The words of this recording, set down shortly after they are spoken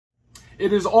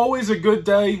It is always a good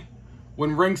day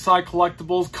when Ringside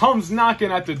Collectibles comes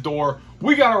knocking at the door.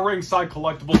 We got a Ringside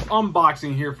Collectibles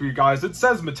unboxing here for you guys. It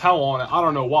says Mattel on it. I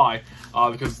don't know why,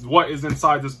 because what is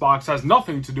inside this box has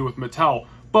nothing to do with Mattel,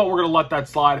 but we're going to let that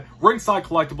slide. Ringside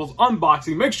Collectibles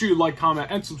unboxing. Make sure you like, comment,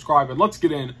 and subscribe, and let's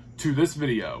get into this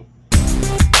video.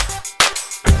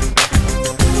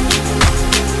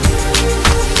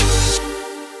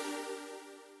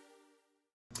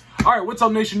 Alright, what's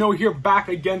up, Nation? Noah here, back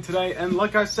again today, and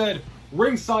like I said,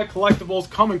 Ringside Collectibles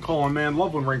coming calling, man.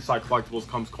 Love when Ringside Collectibles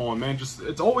comes calling, man.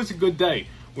 It's always a good day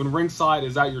when Ringside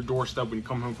is at your doorstep when you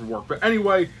come home from work. But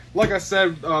anyway, like I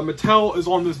said, Mattel is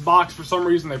on this box for some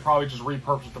reason. They probably just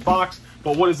repurposed the box,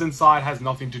 but what is inside has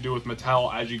nothing to do with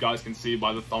Mattel, as you guys can see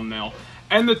by the thumbnail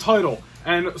and the title.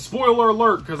 And spoiler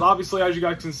alert, because obviously, as you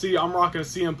guys can see, I'm rocking a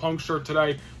CM Punk shirt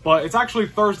today, but it's actually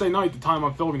Thursday night the time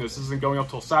I'm filming this. This isn't going up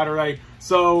till Saturday,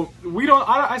 so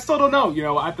I still don't know, you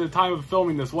know, at the time of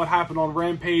filming this, what happened on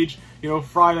Rampage. You know,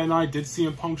 Friday night, did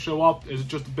CM Punk show up? Is it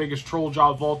just the biggest troll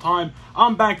job of all time?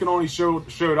 I'm banking on he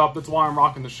showed up. That's why I'm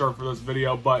rocking the shirt for this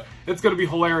video, but it's going to be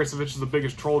hilarious if it's just the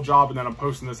biggest troll job, and then I'm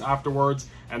posting this afterwards,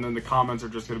 and then the comments are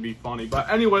just going to be funny. But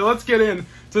anyway, let's get into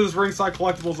this Ringside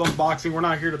Collectibles unboxing. We're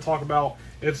not here to talk about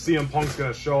if CM Punk's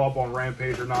going to show up on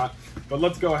Rampage or not, but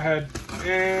let's go ahead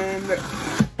and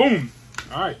boom.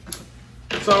 All right.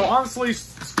 So honestly,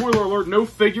 spoiler alert, no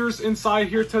figures inside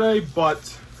here today,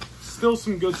 but still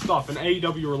some good stuff and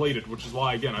AEW related, which is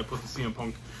why, again, I put the CM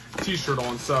Punk t-shirt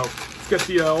on. So let's get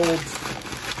the old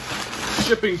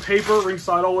shipping paper.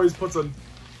 Ringside always puts a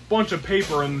bunch of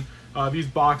paper in these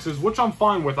boxes, which I'm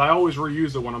fine with. I always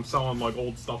reuse it when I'm selling like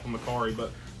old stuff on Macari. But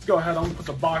let's go ahead. I'm gonna put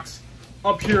the box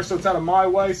up here so it's out of my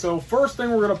way. So first thing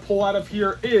we're gonna pull out of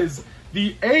here is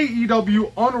the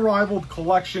AEW Unrivaled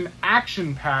Collection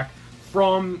Action Pack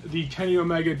from the Kenny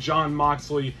Omega Jon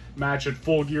Moxley match at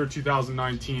Full Gear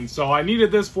 2019. So I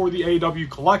needed this for the AEW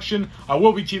collection. I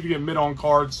will be keeping it mid-on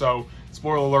card, so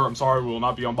spoiler alert, I'm sorry, we will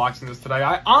not be unboxing this today.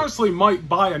 I honestly might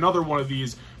buy another one of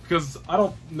these because I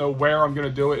don't know where I'm going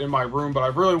to do it in my room, but I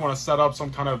really want to set up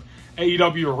some kind of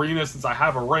AEW arena since I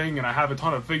have a ring and I have a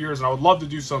ton of figures, and I would love to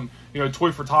do some, you know,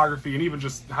 toy photography and even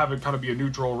just have it kind of be a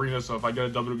neutral arena. So if I get a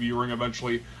WWE ring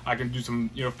eventually, I can do some,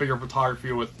 you know, figure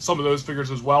photography with some of those figures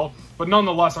as well. But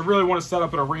nonetheless, I really want to set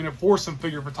up an arena for some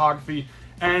figure photography,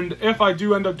 and if I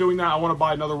do end up doing that, I want to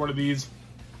buy another one of these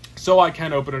so I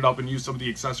can open it up and use some of the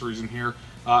accessories in here.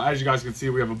 As you guys can see,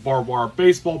 we have a barbed wire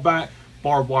baseball bat,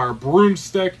 barbed wire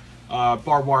broomstick,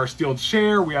 barbed wire steel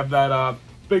chair. We have that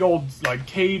big old like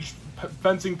cage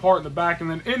fencing part in the back, and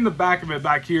then in the back of it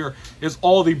back here is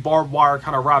all the barbed wire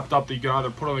kind of wrapped up that you can either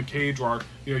put on the cage or,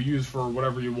 you know, use for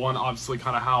whatever you want. Obviously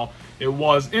kind of how it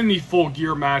was in the Full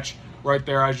Gear match right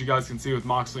there, as you guys can see with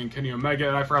Moxley and Kenny Omega.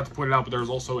 And I forgot to point it out, but there's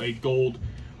also a gold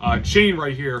chain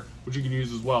right here which you can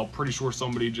use as well. Pretty sure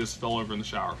somebody just fell over in the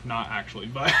shower. Not actually,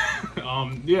 but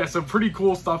yeah, so pretty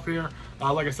cool stuff here.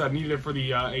 Like I said, needed it for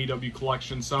the AEW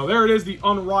collection. So there it is, the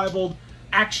Unrivaled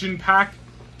Action Pack.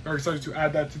 Very excited to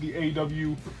add that to the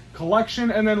AEW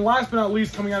collection. And then last but not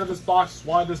least, coming out of this box,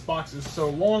 why this box is so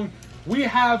long, we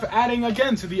have, adding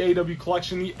again to the AEW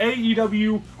collection, the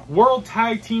AEW World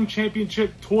Tag Team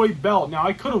Championship toy belt. Now,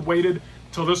 I could have waited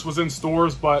till this was in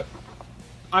stores, but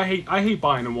I hate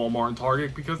buying in Walmart and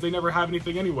Target because they never have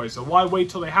anything anyway. So why wait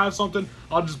till they have something?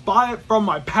 I'll just buy it from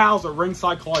my pals at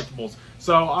Ringside Collectibles.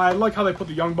 So I like how they put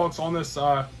the Young Bucks on this,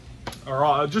 I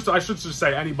should just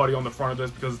say anybody on the front of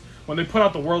this, because when they put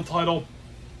out the world title,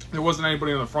 there wasn't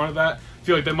anybody on the front of that. I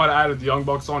feel like they might have added the Young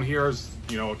Bucks on here as,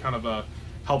 you know, kind of a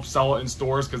help sell it in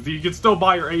stores, because you can still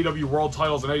buy your AEW world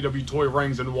titles and AEW toy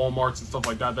rings in Walmarts and stuff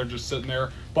like that. They're just sitting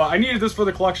there. But I needed this for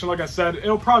the collection. Like I said,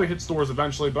 it'll probably hit stores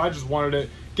eventually, but I just wanted it,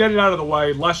 get it out of the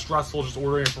way, less stressful just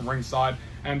ordering it from Ringside.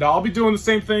 And I'll be doing the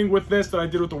same thing with this that I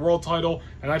did with the world title,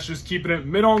 and that's just keeping it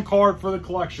mid-on card for the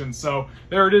collection. So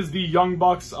there it is, the Young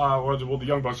Bucks, well, the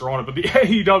Young Bucks are on it, but the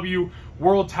AEW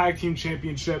World Tag Team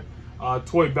Championship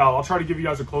toy belt. I'll try to give you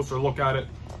guys a closer look at it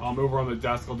over on the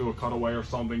desk. I'll do a cutaway or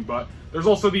something. But there's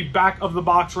also the back of the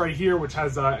box right here, which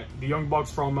has the Young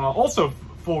Bucks from also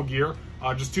Full Gear,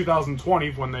 just 2020,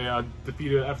 when they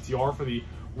defeated FTR for the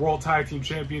World Tag Team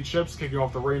Championships, kicking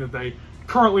off the reign that they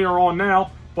currently are on now.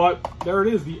 But there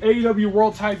it is, the AEW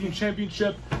World Tag Team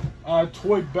Championship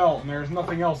toy belt. And there's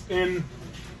nothing else in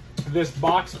this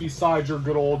box besides your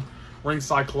good old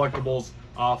Ringside Collectibles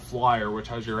flyer, which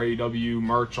has your AEW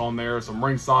merch on there, some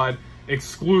Ringside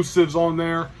exclusives on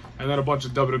there, and then a bunch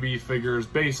of WWE figures,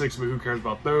 basics, but who cares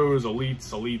about those,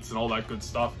 elites, and all that good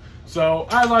stuff. So,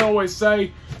 as I always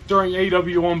say during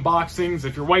AEW unboxings,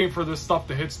 if you're waiting for this stuff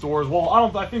to hit stores, well,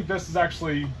 I think this is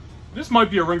actually this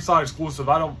might be a Ringside exclusive.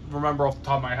 I don't remember off the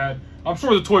top of my head. I'm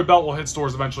sure the toy belt will hit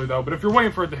stores eventually, though. But if you're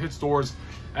waiting for it to hit stores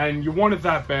and you want it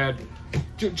that bad,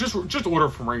 just order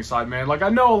from Ringside, man. Like, I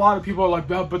know a lot of people are like,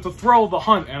 but the thrill of the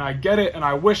hunt, and I get it, and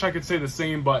I wish I could say the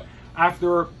same, but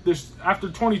after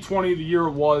 2020, the year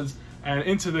it was, and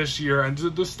into this year, and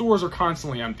the stores are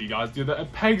constantly empty, guys. The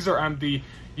pegs are empty.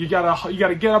 You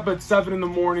gotta get up at 7 in the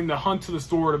morning to hunt to the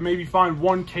store to maybe find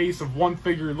one case of one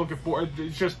figure you're looking for.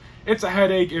 It's a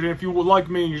headache, and if you would like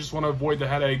me and you just want to avoid the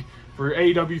headache for your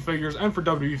AEW figures and for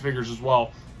WWE figures as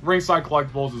well, Ringside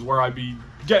Collectibles is where I'd be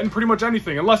getting pretty much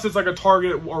anything, unless it's like a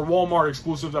Target or Walmart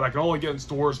exclusive that I can only get in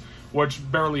stores, which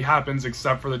barely happens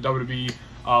except for the WWE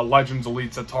Legends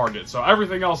Elites at Target. So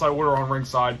everything else I order on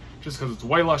Ringside just because it's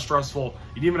way less stressful.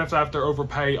 And even if I have to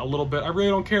overpay a little bit, I really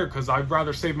don't care because I'd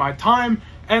rather save my time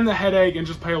and the headache and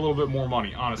just pay a little bit more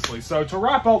money, honestly. So to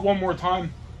wrap up one more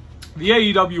time, the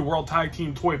AEW World Tag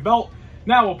Team Toy Belt,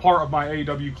 now a part of my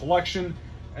AEW collection.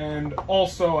 And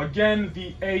also, again,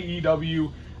 the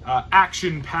AEW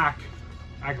Action Pack.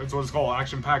 That's what it's called,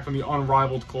 Action Pack from the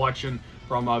Unrivaled collection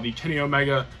from the Kenny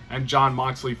Omega and Jon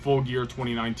Moxley Full Gear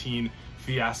 2019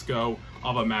 fiasco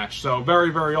of a match. So very,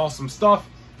 very awesome stuff.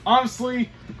 Honestly,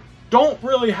 don't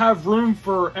really have room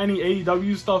for any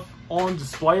AEW stuff on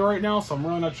display right now, so I'm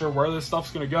really not sure where this stuff's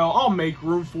going to go. I'll make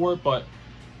room for it, but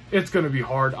it's going to be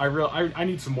hard. I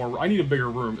need some more. I need a bigger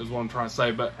room is what I'm trying to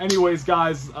say. But anyways,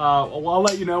 guys, I'll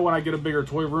let you know when I get a bigger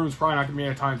toy room. It's probably not going to be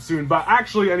anytime soon. But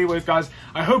actually, anyways, guys,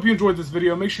 I hope you enjoyed this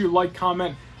video. Make sure you like,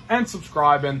 comment, and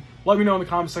subscribe. And let me know in the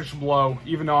comment section below,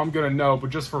 even though I'm going to know, but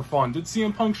just for fun. Did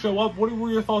CM Punk show up? What were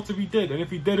your thoughts if he did? And if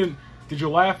he didn't, did you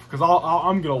laugh? Because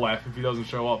I'm going to laugh if he doesn't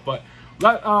show up. But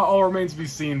that all remains to be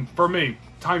seen. For me,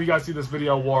 time you guys see this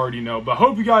video, we'll already know. But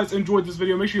hope you guys enjoyed this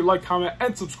video. Make sure you like, comment,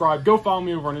 and subscribe. Go follow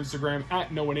me over on Instagram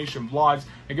at Noah Nation Vlogs.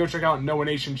 And go check out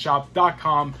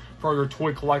NoahNationShop.com for your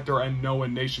toy collector and Noah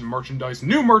Nation merchandise.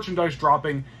 New merchandise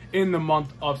dropping in the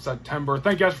month of September.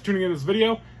 Thank you guys for tuning in this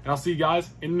video. And I'll see you guys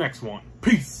in the next one.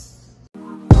 Peace.